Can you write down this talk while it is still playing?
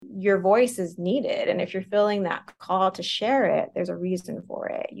your voice is needed. And if you're feeling that call to share it, there's a reason for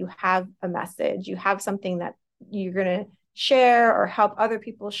it. You have a message, you have something that you're going to share or help other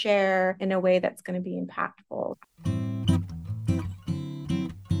people share in a way that's going to be impactful.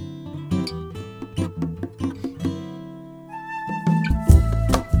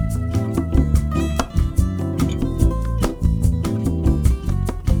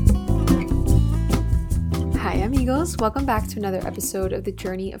 Amigos, welcome back to another episode of the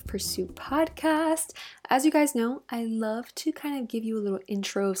Journey of Pursuit podcast. As you guys know, I love to kind of give you a little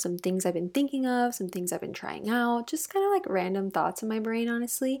intro of some things I've been thinking of, some things I've been trying out, just kind of like random thoughts in my brain,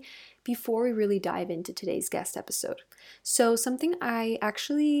 honestly, before we really dive into today's guest episode. So something I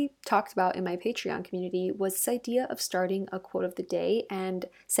actually talked about in my Patreon community was this idea of starting a quote of the day and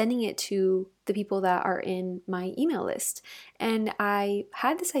sending it to the people that are in my email list. And I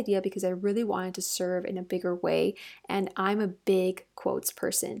had this idea because I really wanted to serve in a bigger way, and I'm a big quotes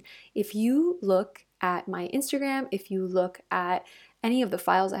person. If you look at my Instagram, if you look at any of the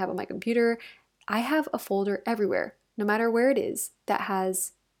files I have on my computer, I have a folder everywhere, no matter where it is, that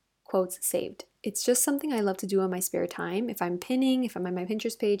has quotes saved. It's just something I love to do in my spare time. If I'm on my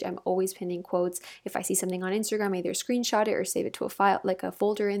Pinterest page, I'm always pinning quotes. If I see something on Instagram, I either screenshot it or save it to a file, like a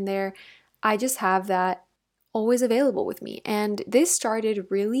folder in there. I just have that always available with me. And this started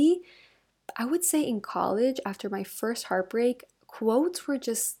really, I would say, in college after my first heartbreak. Quotes were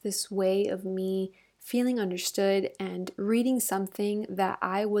just this way of me feeling understood and reading something that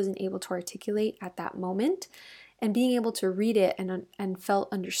I wasn't able to articulate at that moment, and being able to read it and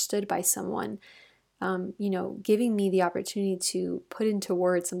felt understood by someone, giving me the opportunity to put into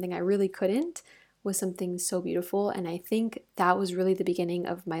words something I really couldn't, was something so beautiful. And I think that was really the beginning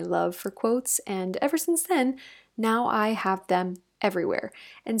of my love for quotes. And ever since then, now I have them everywhere.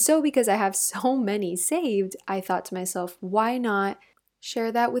 And so because I have so many saved, I thought to myself, why not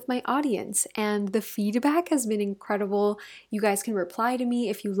share that with my audience? And the feedback has been incredible. You guys can reply to me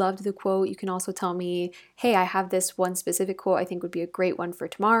if you loved the quote. You can also tell me, hey, I have this one specific quote I think would be a great one for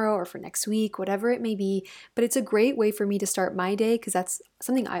tomorrow or for next week, whatever it may be. But it's a great way for me to start my day because that's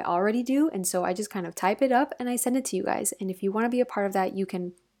something I already do. And so I just kind of type it up and I send it to you guys. And if you want to be a part of that, you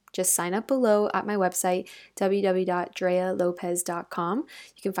can just sign up below at my website, www.drealopez.com.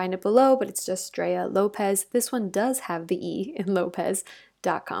 You can find it below, but it's just Drea Lopez. This one does have the E in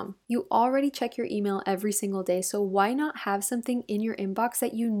Lopez.com. You already check your email every single day, so why not have something in your inbox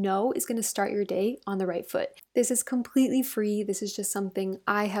that you know is going to start your day on the right foot? This is completely free. This is just something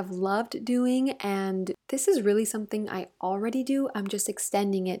I have loved doing, and this is really something I already do. I'm just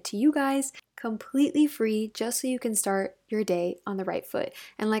extending it to you guys completely free, just so you can start your day on the right foot.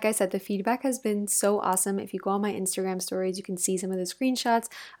 And like I said, the feedback has been so awesome. If you go on my Instagram stories, you can see some of the screenshots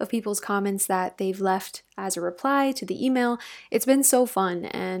of people's comments that they've left as a reply to the email. It's been so fun,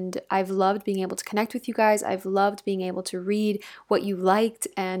 and I've loved being able to connect with you guys. I've loved being able to read what you liked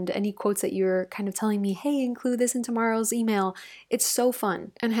and any quotes that you're kind of telling me, hey, include this in tomorrow's email. It's so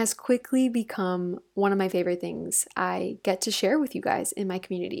fun and has quickly become one of my favorite things I get to share with you guys in my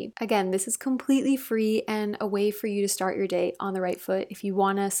community. Again, this is completely free and a way for you to start your day on the right foot. If you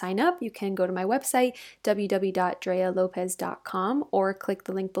want to sign up, you can go to my website, www.drealopez.com, or click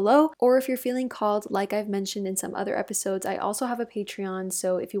the link below. Or if you're feeling called, like I've mentioned in some other episodes, I also have a Patreon.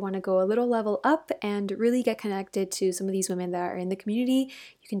 So if you want to go a little level up and really get connected to some of these women that are in the community,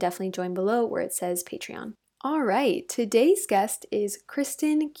 you can definitely join below where it says Patreon. All right, today's guest is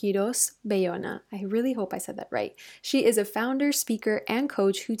Kristin Quiroz Bayona. I really hope I said that right. She is a founder, speaker, and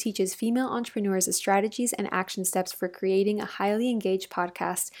coach who teaches female entrepreneurs the strategies and action steps for creating a highly engaged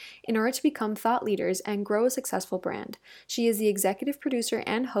podcast in order to become thought leaders and grow a successful brand. She is the executive producer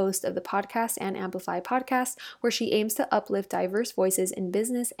and host of the podcast and Amplify podcast, where she aims to uplift diverse voices in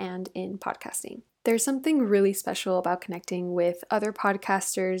business and in podcasting. There's something really special about connecting with other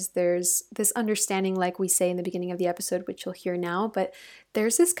podcasters. There's this understanding, like we say in the beginning of the episode, which you'll hear now, but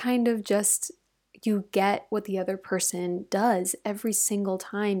there's this kind of just, you get what the other person does every single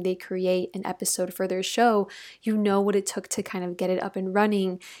time they create an episode for their show. You know what it took to kind of get it up and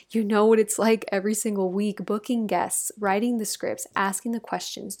running. You know what it's like every single week, booking guests, writing the scripts, asking the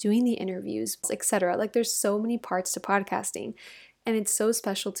questions, doing the interviews, etc. Like there's so many parts to podcasting. And it's so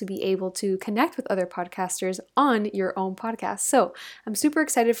special to be able to connect with other podcasters on your own podcast. So I'm super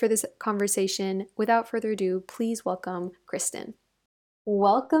excited for this conversation. Without further ado, please welcome Kristin.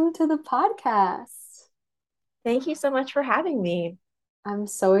 Welcome to the podcast. Thank you so much for having me. I'm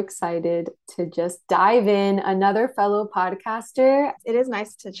so excited to just dive in. Another fellow podcaster. It is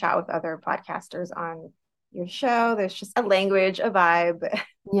nice to chat with other podcasters on your show. There's just a language, a vibe.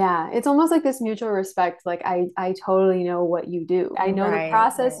 Yeah, it's almost like this mutual respect. Like I totally know what you do. I know the Right,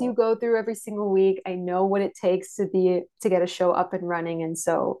 process you right. go through every single week. I know what it takes to get a show up and running. And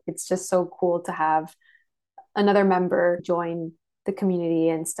so it's just so cool to have another member join the community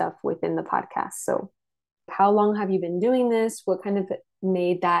and stuff within the podcast. So how long have you been doing this? What kind of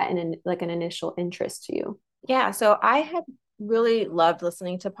made that like an initial interest to you? Yeah, so I had really loved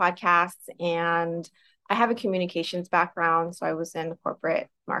listening to podcasts, and I have a communications background. So I was in corporate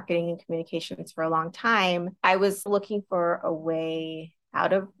marketing and communications for a long time. I was looking for a way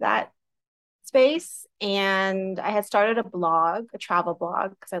out of that space, and I had started a blog, a travel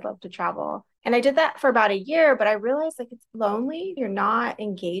blog, because I love to travel. And I did that for about a year, but I realized like it's lonely. You're not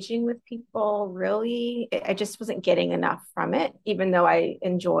engaging with people really. I just wasn't getting enough from it, even though I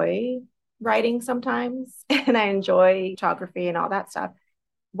enjoy writing sometimes and I enjoy photography and all that stuff.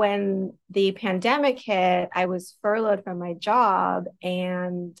 When the pandemic hit, I was furloughed from my job,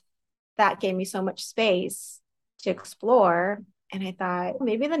 and that gave me so much space to explore. And I thought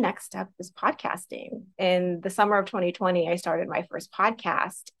maybe the next step is podcasting. In the summer of 2020, I started my first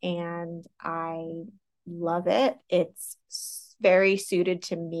podcast, and I love it. It's very suited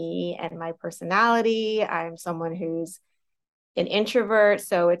to me and my personality. I'm someone who's an introvert,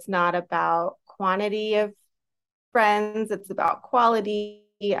 so it's not about quantity of friends, it's about quality.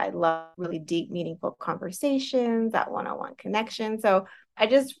 I love really deep, meaningful conversations, that one on one connection. So I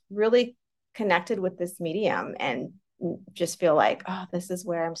just really connected with this medium and just feel like, oh, this is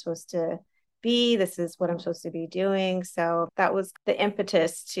where I'm supposed to be. This is what I'm supposed to be doing. So that was the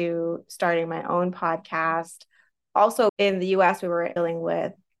impetus to starting my own podcast. Also, in the US, we were dealing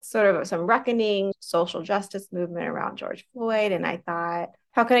with sort of some reckoning, social justice movement around George Floyd. And I thought,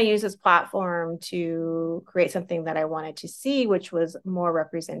 how can I use this platform to create something that I wanted to see, which was more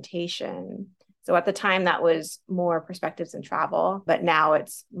representation? So at the time, that was more perspectives in travel, but now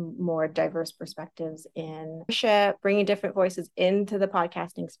it's more diverse perspectives in leadership, bringing different voices into the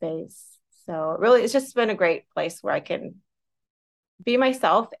podcasting space. So really, it's just been a great place where I can be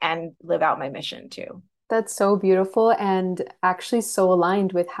myself and live out my mission too. That's so beautiful and actually so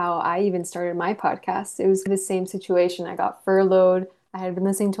aligned with how I even started my podcast. It was the same situation. I got furloughed. I had been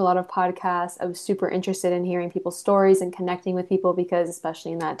listening to a lot of podcasts. I was super interested in hearing people's stories and connecting with people because,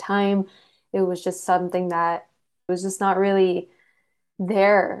 especially in that time, it was just something that was just not really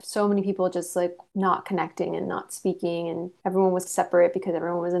there. So many people just like not connecting and not speaking, and everyone was separate because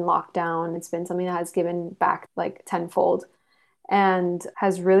everyone was in lockdown. It's been something that has given back like tenfold and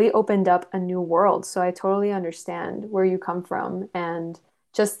has really opened up a new world. So I totally understand where you come from and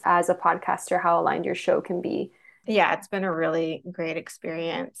just as a podcaster, how aligned your show can be. Yeah, it's been a really great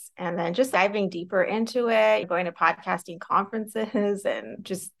experience. And then just diving deeper into it, going to podcasting conferences and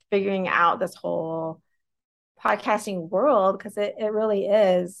just figuring out this whole podcasting world because it really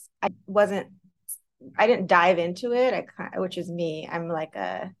is. I didn't dive into it, which is me. I'm like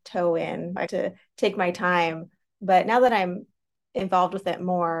a toe in, I like to take my time. But now that I'm involved with it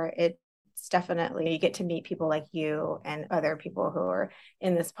more, it's definitely you get to meet people like you and other people who are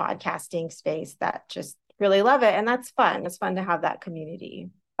in this podcasting space that just really love it. And that's fun. It's fun to have that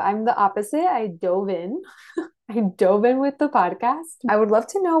community. I'm the opposite. I dove in. I dove in with the podcast. I would love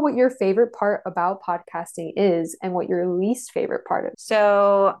to know what your favorite part about podcasting is and what your least favorite part is.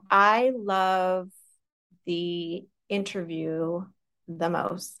 So I love the interview the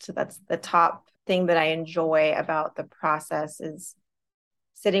most. So that's the top thing that I enjoy about the process is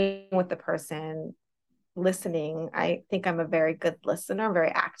sitting with the person, listening. I think I'm a very good listener, a very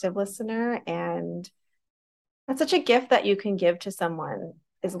active listener. And that's such a gift that you can give to someone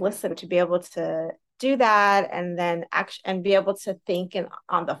is listen to be able to do that and then act and be able to think and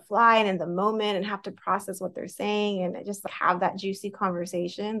on the fly and in the moment and have to process what they're saying and just have that juicy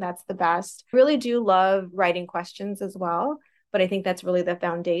conversation. That's the best. I really do love writing questions as well, but I think that's really the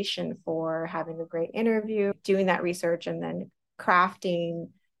foundation for having a great interview, doing that research and then crafting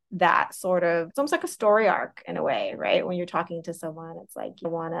that sort of, it's almost like a story arc in a way, right? When you're talking to someone, it's like you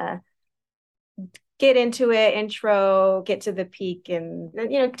want to get into it, intro, get to the peak, and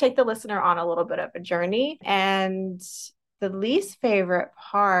take the listener on a little bit of a journey. And the least favorite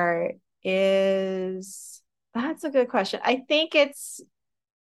part is that's a good question. I think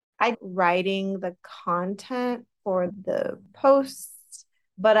I writing the content for the posts,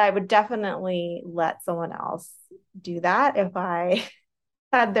 but I would definitely let someone else do that if I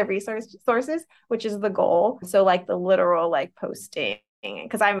had the sources, which is the goal. So like the literal like posting,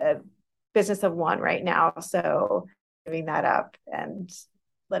 because I'm a business of one right now. So giving that up and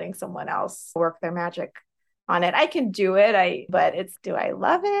letting someone else work their magic on it. I can do it. But do I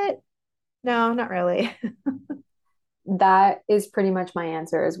love it? No, not really. That is pretty much my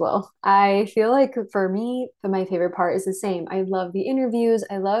answer as well. I feel like for me, my favorite part is the same. I love the interviews.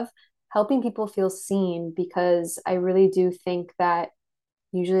 I love helping people feel seen because I really do think that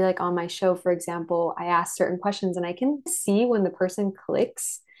usually, like on my show, for example, I ask certain questions and I can see when the person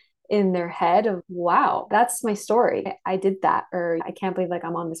clicks in their head of, wow, that's my story. I did that. Or I can't believe like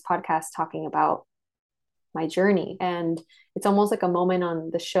I'm on this podcast talking about my journey. And it's almost like a moment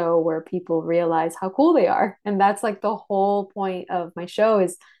on the show where people realize how cool they are. And that's like the whole point of my show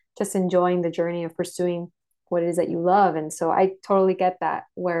is just enjoying the journey of pursuing what it is that you love. And so I totally get that,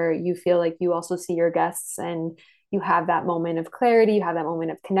 where you feel like you also see your guests and you have that moment of clarity, you have that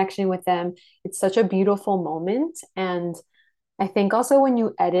moment of connection with them. It's such a beautiful moment. And I think also when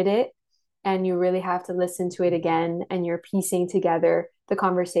you edit it and you really have to listen to it again and you're piecing together the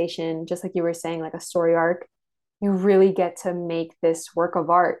conversation, just like you were saying, like a story arc, you really get to make this work of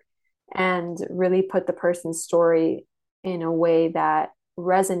art and really put the person's story in a way that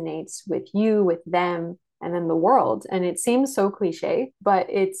resonates with you, with them, and then the world. And it seems so cliche, but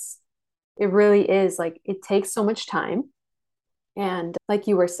it really is like it takes so much time. And like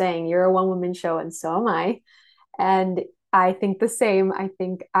you were saying, you're a one woman show, and so am I. And I think the same. I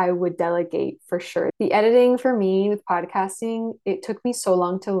think I would delegate for sure. The editing for me with podcasting, it took me so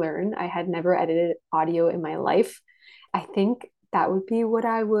long to learn. I had never edited audio in my life. I think that would be what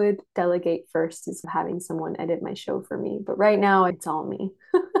I would delegate first is having someone edit my show for me. But right now, it's all me.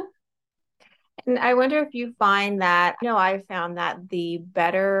 And I wonder if you find that, I've found that the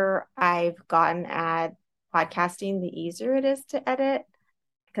better I've gotten at podcasting, the easier it is to edit.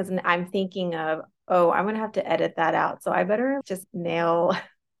 Because I'm thinking of, oh, I'm going to have to edit that out. So I better just nail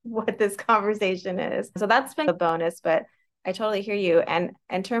what this conversation is. So that's been a bonus, but I totally hear you. And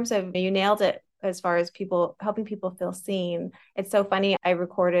in terms of, you nailed it as far as people helping people feel seen. It's so funny. I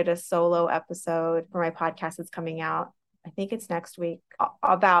recorded a solo episode for my podcast that's coming out. I think it's next week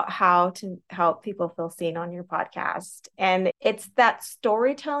about how to help people feel seen on your podcast. And it's that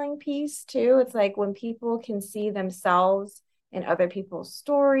storytelling piece too. It's like when people can see themselves in other people's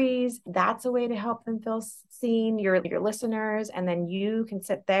stories, that's a way to help them feel seen, your listeners, and then you can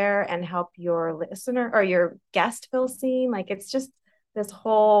sit there and help your listener or your guest feel seen. Like it's just this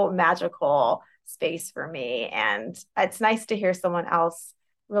whole magical space for me. And it's nice to hear someone else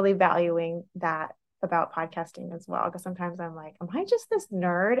really valuing that about podcasting as well. Because sometimes I'm like, am I just this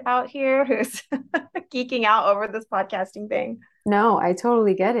nerd out here who's geeking out over this podcasting thing? No, I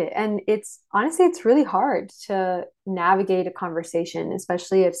totally get it. And it's honestly, it's really hard to navigate a conversation,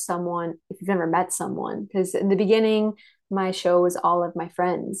 especially if you've never met someone. Because in the beginning, my show was all of my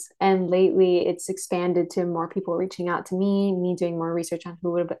friends. And lately, it's expanded to more people reaching out to me doing more research on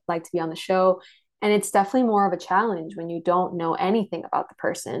who would like to be on the show. And it's definitely more of a challenge when you don't know anything about the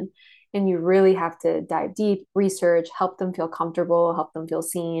person. And you really have to dive deep, research, help them feel comfortable, help them feel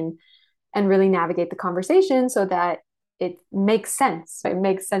seen, and really navigate the conversation so that it makes sense. It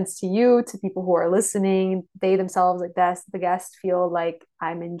makes sense to you, to people who are listening. They themselves, like the guest, feel like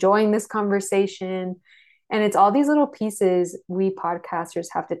I'm enjoying this conversation. And it's all these little pieces we podcasters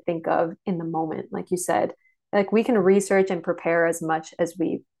have to think of in the moment. Like you said, like we can research and prepare as much as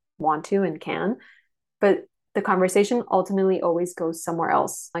we want to and can, but the conversation ultimately always goes somewhere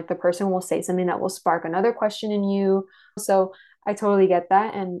else. Like the person will say something that will spark another question in you. So I totally get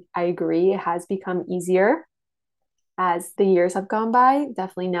that. And I agree, it has become easier as the years have gone by.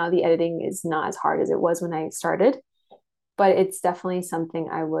 Definitely now the editing is not as hard as it was when I started, but it's definitely something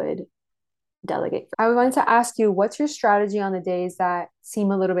I would delegate. I wanted to ask you, what's your strategy on the days that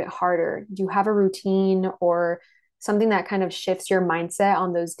seem a little bit harder? Do you have a routine or something that kind of shifts your mindset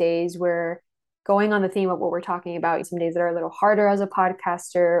on those days where, going on the theme of what we're talking about, some days that are a little harder as a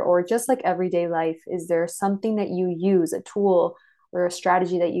podcaster or just like everyday life, is there something that you use, a tool or a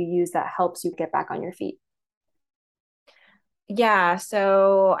strategy that you use that helps you get back on your feet? Yeah.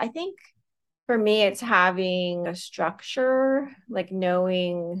 So I think for me, it's having a structure, like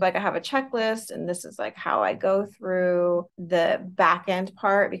knowing, like I have a checklist, and this is like how I go through the back end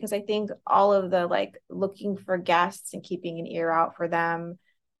part, because I think all of the like looking for guests and keeping an ear out for them,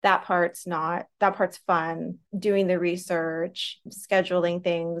 that part's fun, doing the research, scheduling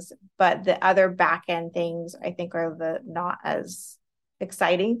things, but the other back end things I think are the not as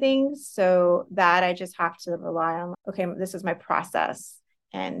exciting things. So that I just have to rely on, okay, this is my process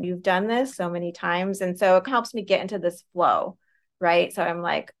and you've done this so many times. And so it helps me get into this flow, right? So I'm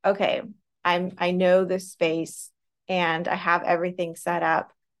like, okay, I know this space and I have everything set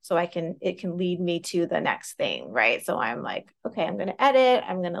up so it can lead me to the next thing, right? So I'm like, okay, I'm going to edit,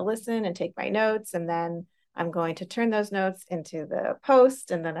 I'm going to listen and take my notes, and then I'm going to turn those notes into the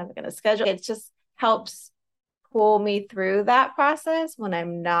post and then I'm going to schedule. It just helps pull me through that process when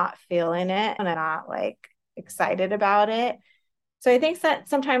I'm not feeling it and I'm not like excited about it. So I think that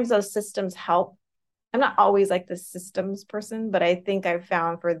sometimes those systems help. I'm not always like the systems person, but I think I've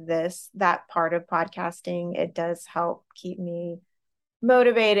found for that part of podcasting, it does help keep me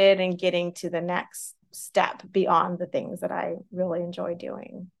motivated and getting to the next step beyond the things that I really enjoy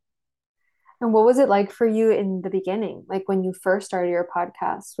doing. And what was it like for you in the beginning? Like when you first started your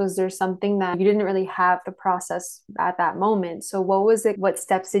podcast, was there something that you didn't really have the process at that moment? So what was it? What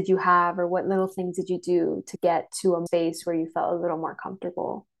steps did you have, or what little things did you do to get to a space where you felt a little more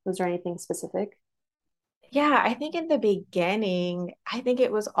comfortable? Was there anything specific? Yeah, I think in the beginning, I think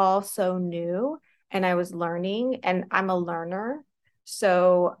it was all so new and I was learning and I'm a learner.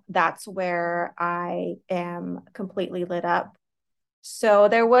 So that's where I am completely lit up. So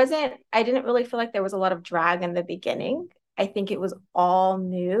I didn't really feel like there was a lot of drag in the beginning. I think it was all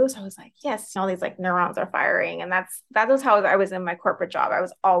new. So I was like, yes, all these like neurons are firing. And that was how I was in my corporate job. I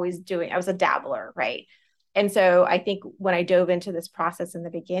was a dabbler, right? And so I think when I dove into this process in the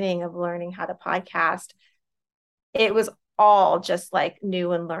beginning of learning how to podcast, it was all just like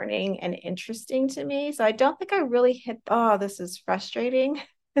new and learning and interesting to me. So I don't think I really oh, this is frustrating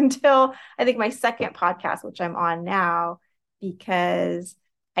until I think my second podcast, which I'm on now, because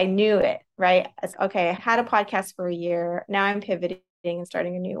I knew it, right? Okay, I had a podcast for a year. Now I'm pivoting and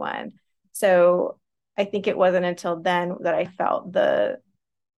starting a new one. So I think it wasn't until then that I felt I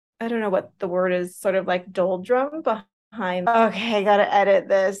don't know what the word is, sort of like doldrum behind, okay, I got to edit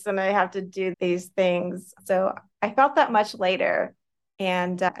this and I have to do these things. So I felt that much later.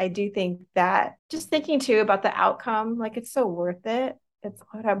 And I do think that just thinking too about the outcome, like it's so worth it.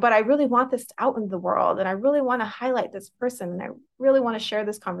 But I really want this out in the world and I really want to highlight this person and I really want to share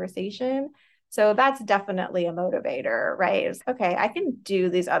this conversation. So that's definitely a motivator, right? It's, okay, I can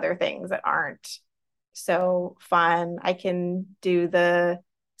do these other things that aren't so fun. I can do the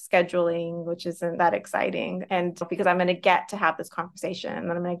scheduling, which isn't that exciting. And because I'm going to get to have this conversation and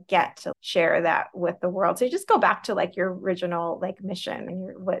then I'm going to get to share that with the world. So you just go back to like your original like mission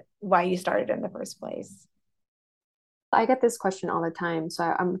and why you started in the first place. I get this question all the time, so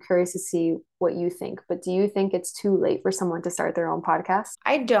I'm curious to see what you think. But do you think it's too late for someone to start their own podcast?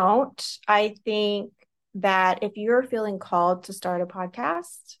 I don't. I think that if you're feeling called to start a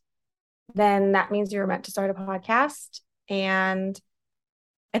podcast, then that means you're meant to start a podcast. And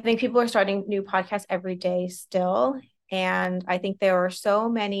I think people are starting new podcasts every day still. And I think there are so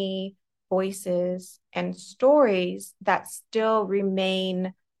many voices and stories that still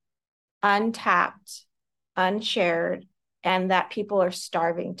remain untapped, unshared, and that people are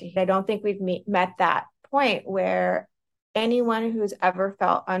starving to hear. I don't think we've met that point where anyone who's ever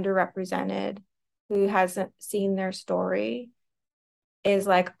felt underrepresented, who hasn't seen their story, is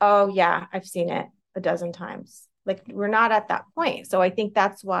like, oh, yeah, I've seen it a dozen times. Like we're not at that point. So I think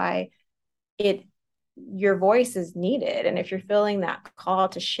that's why it your voice is needed. And if you're feeling that call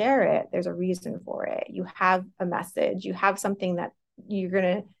to share it, there's a reason for it. You have a message, you have something that you're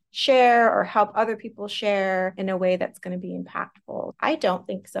going to share or help other people share in a way that's going to be impactful. I don't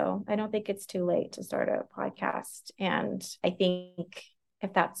think so. I don't think it's too late to start a podcast. And I think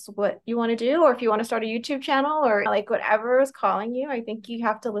if that's what you want to do, or if you want to start a YouTube channel or like whatever is calling you, I think you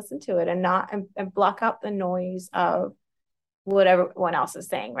have to listen to it and not and block out the noise of what everyone else is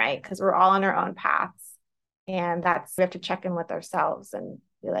saying, right? Because we're all on our own paths. And we have to check in with ourselves and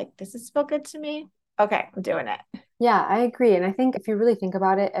be like, does this feel good to me? Okay, I'm doing it. Yeah, I agree. And I think if you really think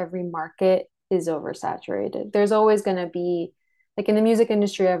about it, every market is oversaturated. There's always going to be, like in the music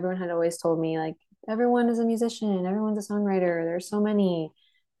industry, everyone had always told me, like, everyone is a musician, everyone's a songwriter. There's so many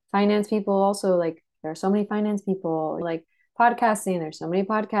finance people, also, like, there are so many finance people, like podcasting, there's so many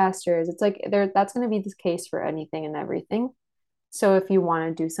podcasters. It's like that's going to be the case for anything and everything. So if you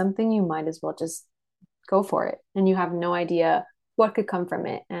want to do something, you might as well just go for it. And you have no idea what could come from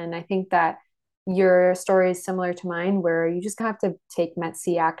it. And I think that your story is similar to mine, where you just have to take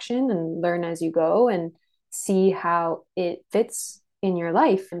messy action and learn as you go and see how it fits in your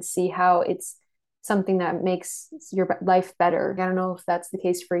life and see how it's something that makes your life better. I don't know if that's the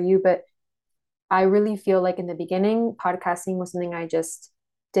case for you, but I really feel like in the beginning, podcasting was something I just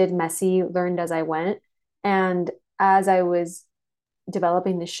did messy, learned as I went. And as I was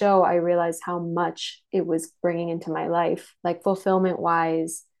developing the show, I realized how much it was bringing into my life, like fulfillment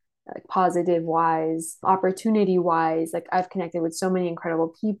wise, like positive wise, opportunity wise. Like I've connected with so many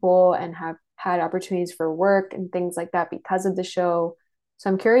incredible people and have had opportunities for work and things like that because of the show. So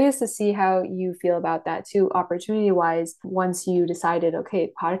I'm curious to see how you feel about that too, opportunity wise, once you decided,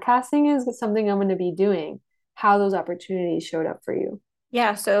 okay, podcasting is something I'm going to be doing. how those opportunities showed up for you.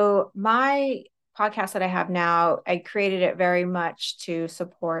 Yeah. So my podcast that I have now, I created it very much to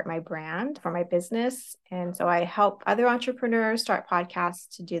support my brand for my business. And so I help other entrepreneurs start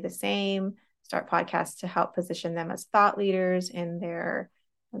podcasts to do the same, start podcasts to help position them as thought leaders in their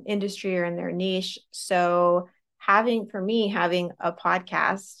industry or in their niche. So having a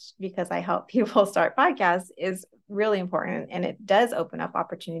podcast, because I help people start podcasts, is really important. And it does open up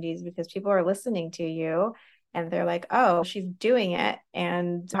opportunities because people are listening to you and they're like, oh, she's doing it.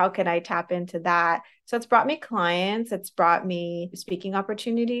 And how can I tap into that? So it's brought me clients. It's brought me speaking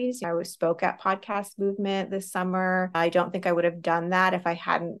opportunities. I spoke at Podcast Movement this summer. I don't think I would have done that if I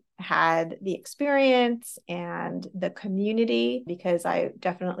hadn't had the experience and the community, because I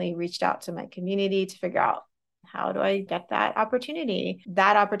definitely reached out to my community to figure out, how do I get that opportunity?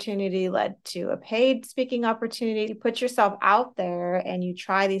 That opportunity led to a paid speaking opportunity. You put yourself out there and you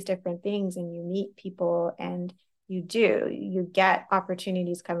try these different things and you meet people and you get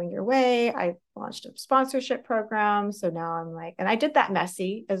opportunities coming your way. I launched a sponsorship program. So now I'm like, and I did that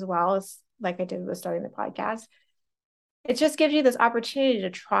messy as well as like I did with starting the podcast. It just gives you this opportunity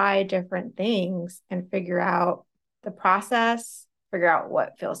to try different things and figure out the process, figure out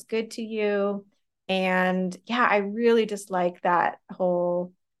what feels good to you. And yeah, I really dislike that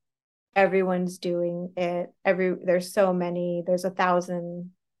whole everyone's doing it. There's so many, there's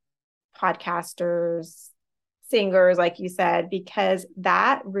 1,000 podcasters, singers, like you said, because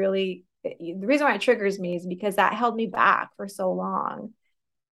that really, the reason why it triggers me is because that held me back for so long.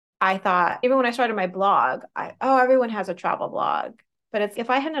 I thought, even when I started my blog, everyone has a travel blog. But if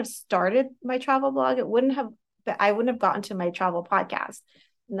I hadn't have started my travel blog, I wouldn't have gotten to my travel podcast.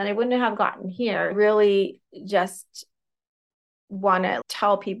 And then I wouldn't have gotten here. Really just want to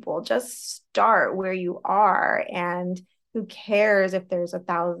tell people, just start where you are. And who cares if there's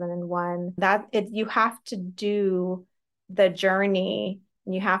 1,001? You have to do the journey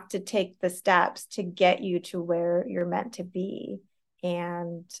and you have to take the steps to get you to where you're meant to be.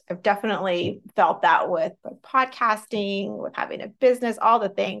 And I've definitely felt that with podcasting, with having a business, all the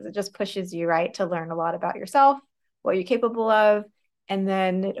things. It just pushes you, right, to learn a lot about yourself, what you're capable of. And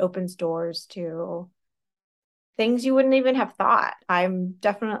then it opens doors to things you wouldn't even have thought. I'm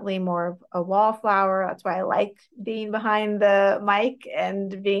definitely more of a wallflower. That's why I like being behind the mic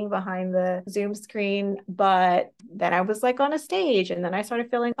and being behind the Zoom screen. But then I was like on a stage and then I started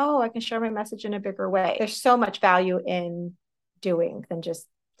feeling, oh, I can share my message in a bigger way. There's so much value in doing than just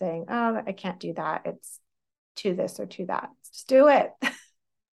saying, oh, I can't do that. It's to this or to that. Just do it.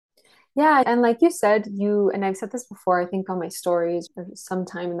 Yeah, and like you said, and I've said this before, I think on my stories or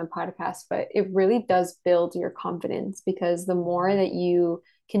sometime in the podcast, but it really does build your confidence because the more that you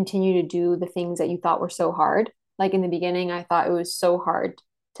continue to do the things that you thought were so hard, like in the beginning, I thought it was so hard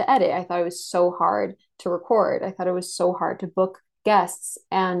to edit. I thought it was so hard to record. I thought it was so hard to book guests.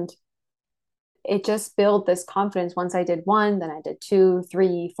 And it just built this confidence. Once I did one, then I did two,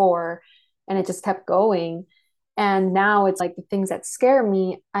 three, four, and it just kept going. And now it's like the things that scare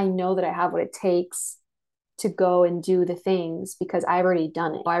me, I know that I have what it takes to go and do the things because I've already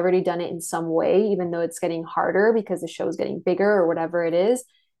done it. I've already done it in some way, even though it's getting harder because the show's getting bigger or whatever it is.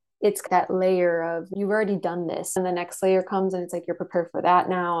 It's that layer of you've already done this. And the next layer comes and it's like you're prepared for that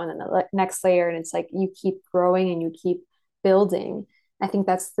now. And then the next layer, and it's like you keep growing and you keep building. I think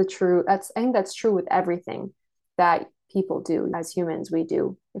I think that's true with everything that people do as humans, we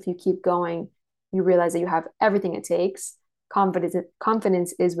do. If you keep going, you realize that you have everything it takes.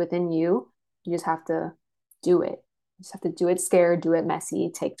 Confidence is within you. You just have to do it. You just have to do it scared, do it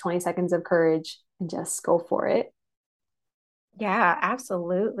messy, take 20 seconds of courage and just go for it. Yeah,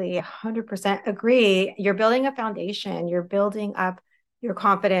 absolutely. 100% agree. You're building a foundation, you're building up your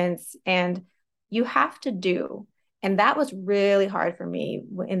confidence, and you have to do. And that was really hard for me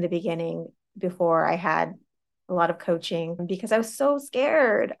in the beginning before I had a lot of coaching because I was so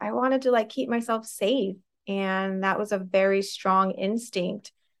scared. I wanted to like keep myself safe. And that was a very strong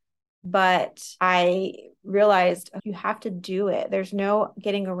instinct. But I realized you have to do it. There's no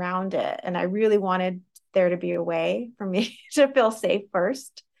getting around it. And I really wanted there to be a way for me to feel safe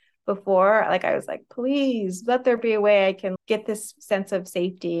first before, like, I was like, please let there be a way I can get this sense of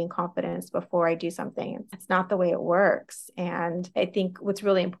safety and confidence before I do something. It's not the way it works. And I think what's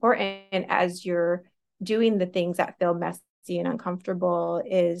really important as you're doing the things that feel messy and uncomfortable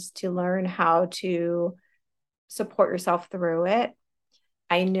is to learn how to support yourself through it.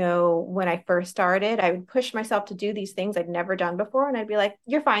 I know when I first started, I would push myself to do these things I'd never done before. And I'd be like,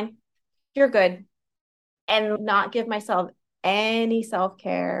 you're fine, you're good. And not give myself any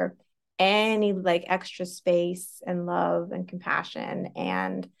self-care, any like extra space and love and compassion.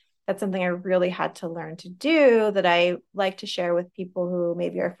 And that's something I really had to learn to do, that I like to share with people who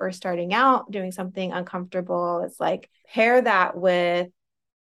maybe are first starting out doing something uncomfortable. It's like, pair that with,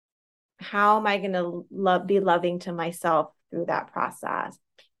 how am I going to be loving to myself through that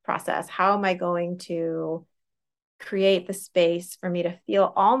process? How am I going to create the space for me to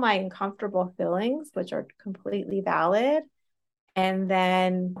feel all my uncomfortable feelings, which are completely valid, and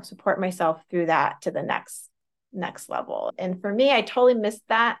then support myself through that to the next level. And for me, I totally missed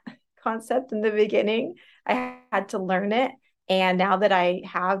that concept in the beginning. I had to learn it. And now that I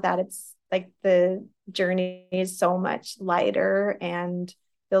have that, it's like the journey is so much lighter and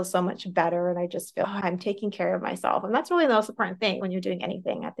feels so much better. And I just feel, oh, I'm taking care of myself. And that's really the most important thing when you're doing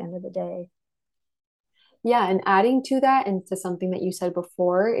anything at the end of the day. Yeah, and adding to that and to something that you said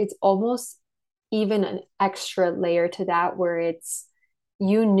before, it's almost even an extra layer to that where it's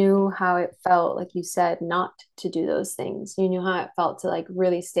you knew how it felt, like you said, not to do those things. You knew how it felt to like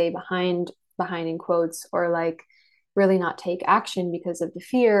really stay behind in quotes, or like really not take action because of the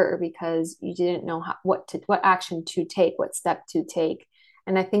fear or because you didn't know what action to take, what step to take.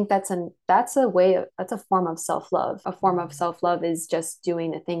 And I think that's a form of self-love. A form of self-love is just doing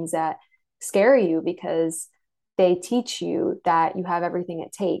the things that scare you because they teach you that you have everything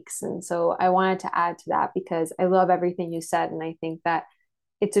it takes. And so I wanted to add to that because I love everything you said. And I think that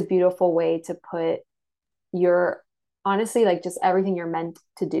it's a beautiful way to put your, honestly, like just everything you're meant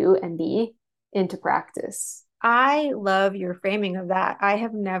to do and be into practice. I love your framing of that. I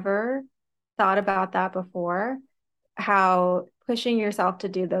have never thought about that before, how pushing yourself to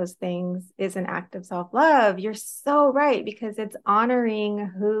do those things is an act of self-love. You're so right, because it's honoring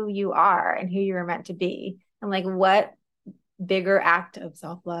who you are and who you were meant to be. And like, what bigger act of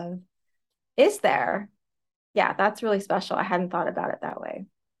self-love is there? Yeah, that's really special. I hadn't thought about it that way.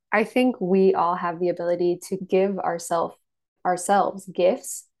 I think we all have the ability to give ourselves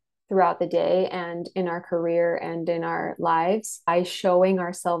gifts throughout the day and in our career and in our lives by showing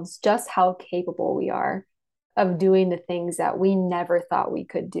ourselves just how capable we are of doing the things that we never thought we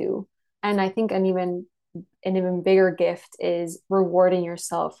could do. And I think an even bigger gift is rewarding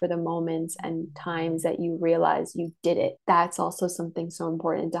yourself for the moments and times that you realize you did it. That's also something so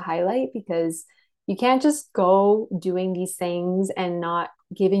important to highlight because you can't just go doing these things and not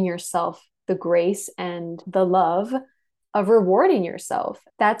giving yourself the grace and the love of rewarding yourself.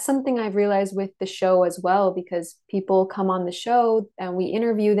 That's something I've realized with the show as well, because people come on the show and we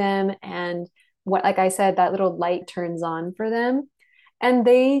interview them, and what, like I said, that little light turns on for them, and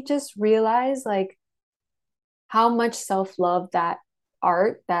they just realize like how much self-love that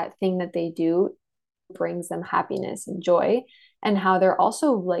thing that they do brings them happiness and joy, and how they're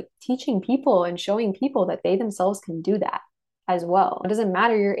also like teaching people and showing people that they themselves can do that as well. It doesn't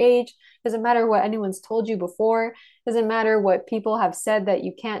matter your age, doesn't matter what anyone's told you before, doesn't matter what people have said that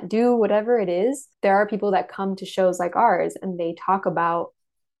you can't do, whatever it is. There are people that come to shows like ours and they talk about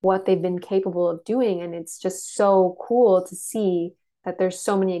what they've been capable of doing, and it's just so cool to see that there's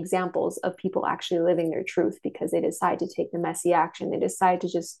so many examples of people actually living their truth because they decide to take the messy action. They decide to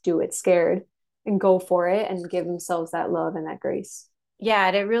just do it scared and go for it and give themselves that love and that grace. Yeah,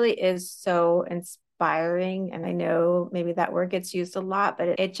 and it really is so inspiring. And I know maybe that word gets used a lot,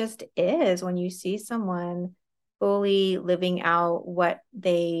 but it just is when you see someone fully living out what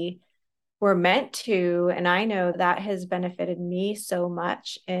they were meant to. And I know that has benefited me so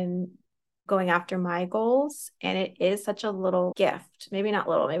much in going after my goals. And it is such a little gift, maybe not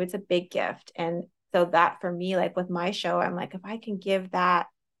little, maybe it's a big gift. And so that for me, like with my show, I'm like, if I can give that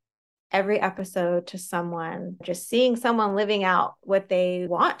every episode to someone, just seeing someone living out what they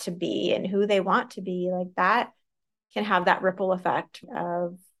want to be and who they want to be, like that can have that ripple effect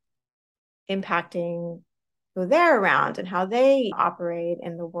of impacting who they're around and how they operate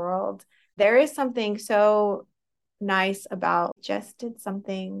in the world. There is something so nice about just did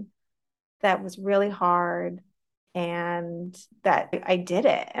something that was really hard, and that I did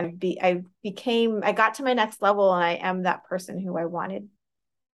it, and I got to my next level, and I am that person who I wanted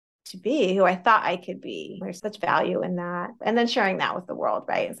to be, who I thought I could be. There's such value in that. And then sharing that with the world,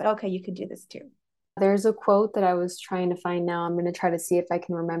 right? It's like, okay, you could do this too. There's a quote that I was trying to find now. I'm going to try to see if I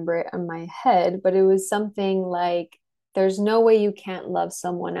can remember it in my head, but it was something like, there's no way you can't love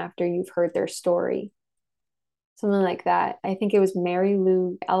someone after you've heard their story. Something like that. I think it was Mary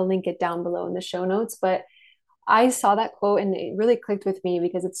Lou. I'll link it down below in the show notes, but I saw that quote and it really clicked with me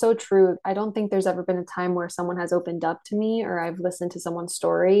because it's so true. I don't think there's ever been a time where someone has opened up to me or I've listened to someone's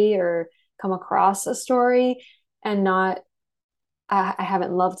story or come across a story and not I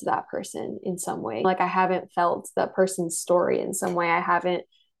haven't loved that person in some way. Like I haven't felt that person's story in some way. I haven't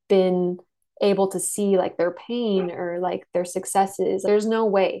been able to see like their pain or like their successes. There's no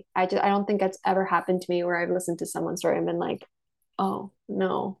way. I don't think that's ever happened to me where I've listened to someone's story and been like, oh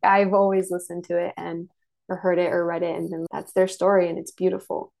no. I've always listened to it and or heard it or read it and then that's their story and it's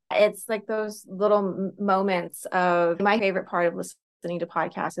beautiful. It's like those little moments of my favorite part of listening to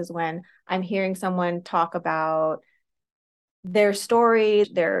podcasts is when I'm hearing someone talk about their story,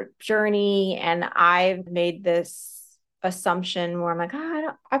 their journey, and I've made this assumption where I'm like,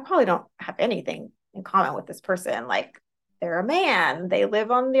 I probably don't have anything in common with this person. Like they're a man, they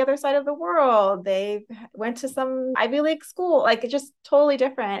live on the other side of the world, they went to some Ivy League school, like it's just totally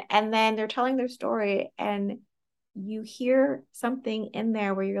different. And then they're telling their story, and you hear something in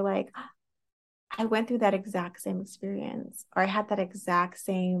there where you're like, I went through that exact same experience, or I had that exact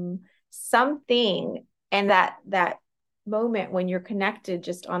same something. And that moment when you're connected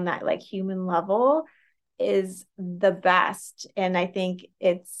just on that like human level is the best. And I think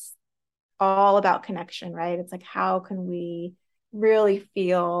it's all about connection, right? It's like, how can we really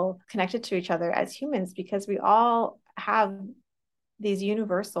feel connected to each other as humans? Because we all have these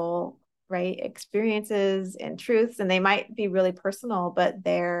universal, right, experiences and truths, and they might be really personal, but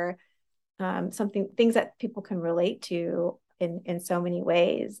they're things that people can relate to in so many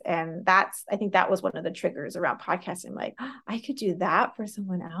ways. And I think that was one of the triggers around podcasting. Like, oh, I could do that for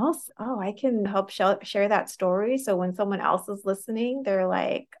someone else. Oh, I can help share that story. So when someone else is listening, they're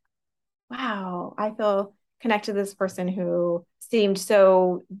like, wow, I feel connected to this person who seemed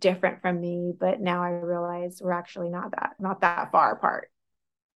so different from me, but now I realize we're actually not that far apart.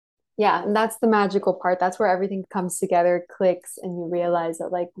 Yeah, and that's the magical part. That's where everything comes together, clicks, and you realize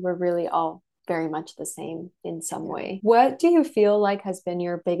that like we're really all very much the same in some way. What do you feel like has been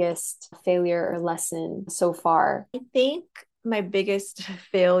your biggest failure or lesson so far? I think my biggest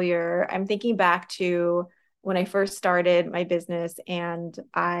failure, I'm thinking back to when I first started my business and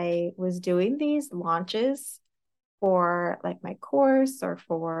I was doing these launches for like my course or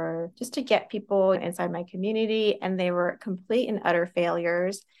for just to get people inside my community, and they were complete and utter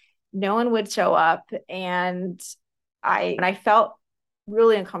failures. No one would show up, and I felt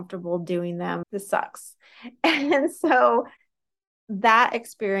really uncomfortable doing them. This sucks. And so that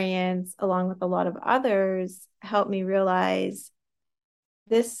experience, along with a lot of others, helped me realize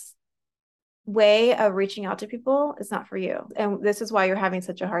this way of reaching out to people is not for you. And this is why you're having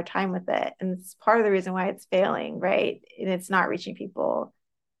such a hard time with it. And it's part of the reason why it's failing, right? And it's not reaching people.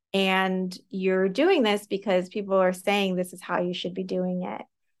 And you're doing this because people are saying this is how you should be doing it.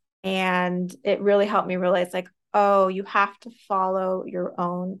 And it really helped me realize, like, oh, you have to follow your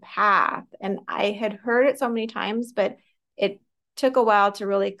own path. And I had heard it so many times, but it took a while to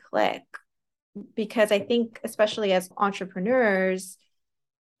really click, because I think, especially as entrepreneurs,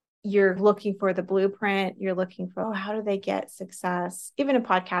 you're looking for the blueprint. You're looking for, oh, how do they get success? Even in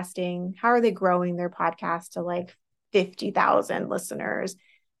podcasting, how are they growing their podcast to like 50,000 listeners?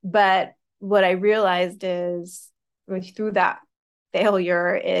 But what I realized is through that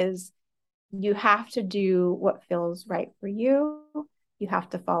failure is you have to do what feels right for you. You have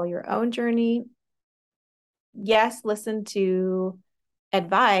to follow your own journey. Yes, listen to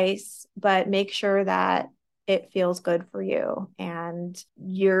advice, but make sure that it feels good for you and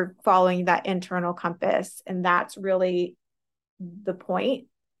you're following that internal compass. And that's really the point.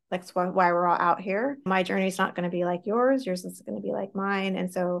 That's why we're all out here. My journey is not going to be like yours. Yours is going to be like mine.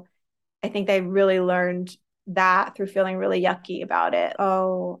 And so I think I really learned that through feeling really yucky about it.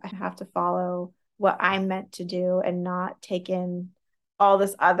 Oh, I have to follow what I'm meant to do and not take in all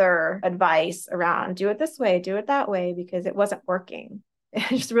this other advice around do it this way, do it that way, because it wasn't working. It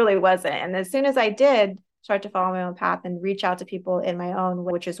just really wasn't. And as soon as I did start to follow my own path and reach out to people in my own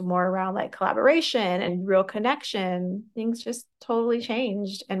way, which is more around like collaboration and real connection, things just totally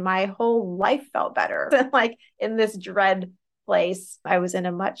changed. And my whole life felt better. Like in this dread place, I was in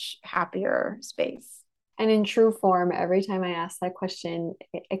a much happier space. And in true form, every time I ask that question,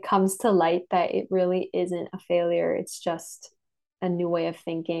 it comes to light that it really isn't a failure. It's just a new way of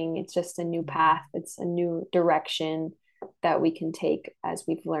thinking. It's just a new path. It's a new direction that we can take as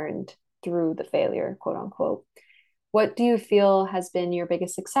we've learned through the failure, quote unquote. What do you feel has been your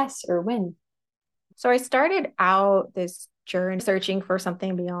biggest success or win? So I started out this journey searching for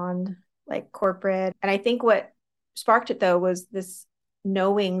something beyond like corporate. And I think what sparked it though was this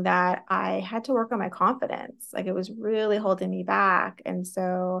knowing that I had to work on my confidence. Like it was really holding me back. And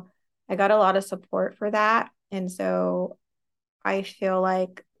so I got a lot of support for that. And so I feel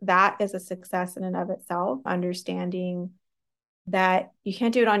like that is a success in and of itself, understanding that you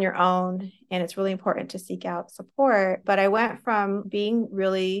can't do it on your own. And it's really important to seek out support. But I went from being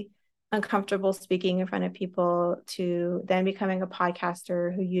really uncomfortable speaking in front of people to then becoming a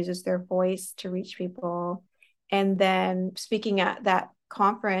podcaster who uses their voice to reach people, and then speaking at that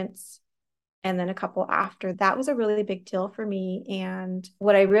conference and then a couple after. That was a really big deal for me. And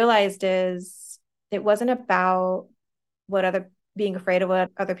what I realized is it wasn't about being afraid of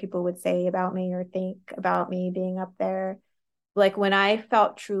what other people would say about me or think about me being up there. Like when I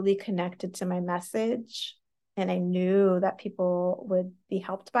felt truly connected to my message and I knew that people would be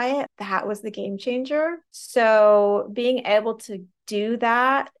helped by it, that was the game changer. So being able to do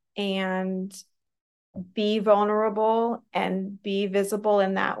that and be vulnerable and be visible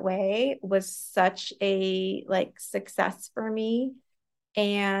in that way was such a success for me.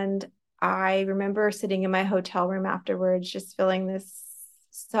 And I remember sitting in my hotel room afterwards, just feeling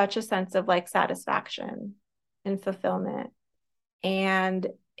such a sense of satisfaction and fulfillment. And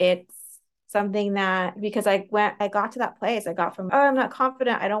it's something that, because I got to that place, I got from, oh, I'm not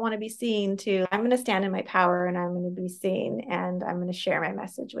confident, I don't want to be seen, to I'm going to stand in my power and I'm going to be seen and I'm going to share my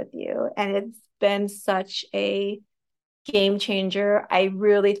message with you. And it's been such a game changer. I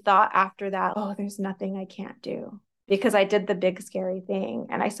really thought after that, oh, there's nothing I can't do, because I did the big scary thing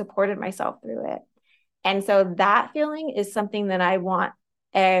and I supported myself through it. And so that feeling is something that I want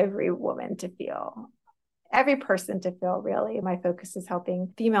every woman to feel, every person to feel, really. My focus is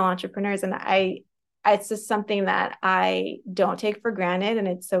helping female entrepreneurs. And it's just something that I don't take for granted. And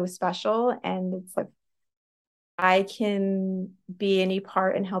it's so special. And it's like, I can be any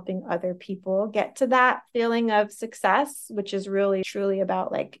part in helping other people get to that feeling of success, which is really truly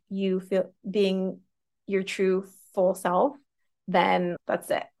about you being your true full self. Then that's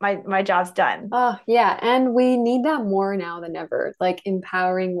it. My job's done. Oh, yeah. And we need that more now than ever,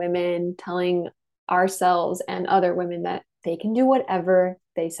 empowering women, telling ourselves and other women that they can do whatever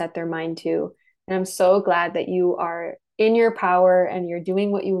they set their mind to. And I'm so glad that you are in your power and you're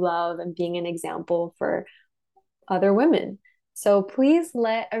doing what you love and being an example for other women. So please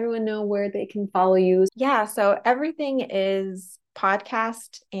let everyone know where they can follow you. Yeah, so everything is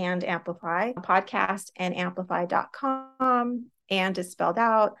podcast and amplify, podcastandamplify.com, and is spelled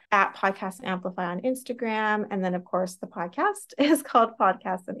out at Podcast and Amplify on Instagram. And then, of course, the podcast is called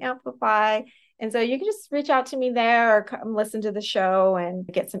Podcast and Amplify. And so you can just reach out to me there or come listen to the show and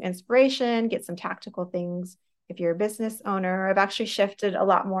get some inspiration, get some tactical things. If you're a business owner, I've actually shifted a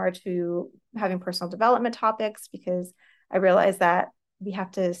lot more to having personal development topics, because I realize that we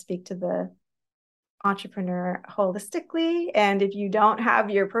have to speak to the entrepreneur holistically. And if you don't have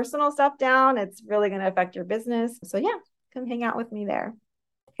your personal stuff down, it's really going to affect your business. So yeah, come hang out with me there.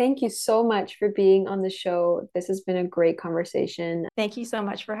 Thank you so much for being on the show. This has been a great conversation. Thank you so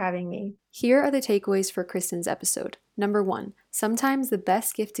much for having me. Here are the takeaways for Kristin's episode. Number 1, sometimes the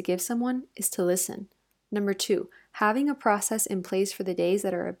best gift to give someone is to listen. Number 2, having a process in place for the days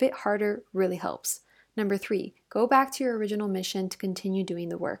that are a bit harder really helps. Number 3, go back to your original mission to continue doing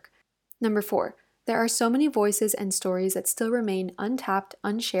the work. Number 4, there are so many voices and stories that still remain untapped,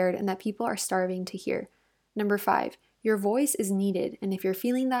 unshared, and that people are starving to hear. Number 5, your voice is needed, and if you're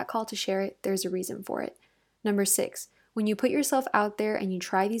feeling that call to share it, there's a reason for it. Number 6, when you put yourself out there and you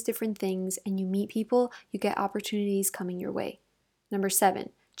try these different things and you meet people, you get opportunities coming your way. Number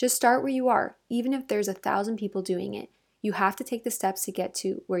 7, just start where you are, even if there's 1,000 people doing it. You have to take the steps to get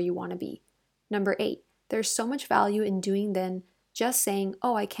to where you want to be. Number 8, there's so much value in doing than just saying,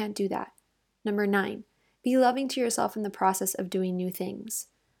 oh, I can't do that. Number 9, be loving to yourself in the process of doing new things.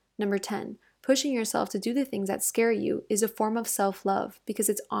 Number 10, pushing yourself to do the things that scare you is a form of self-love because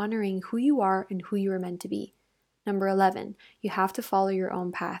it's honoring who you are and who you are meant to be. Number 11, you have to follow your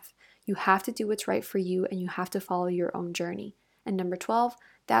own path. You have to do what's right for you and you have to follow your own journey. And number 12,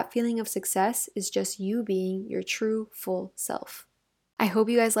 that feeling of success is just you being your true full self. I hope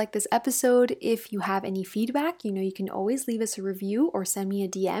you guys liked this episode. If you have any feedback, you can always leave us a review or send me a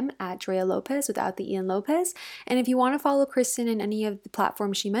DM at Drea Lopez without the Ian Lopez. And if you want to follow Kristin in any of the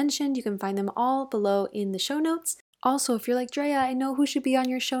platforms she mentioned, you can find them all below in the show notes. Also, if you're like, Drea, I know who should be on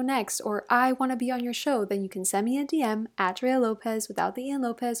your show next, or I want to be on your show, then you can send me a DM at Drea Lopez without the Ian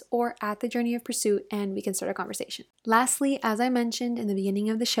Lopez or at The Journey of Pursuit, and we can start a conversation. Lastly, as I mentioned in the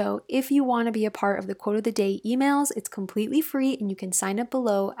beginning of the show, if you want to be a part of the Quote of the Day emails, it's completely free and you can sign up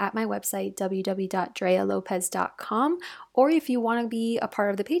below at my website, www.drealopez.com. Or if you want to be a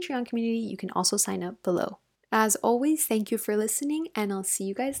part of the Patreon community, you can also sign up below. As always, thank you for listening, and I'll see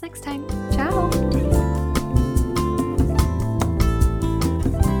you guys next time. Ciao!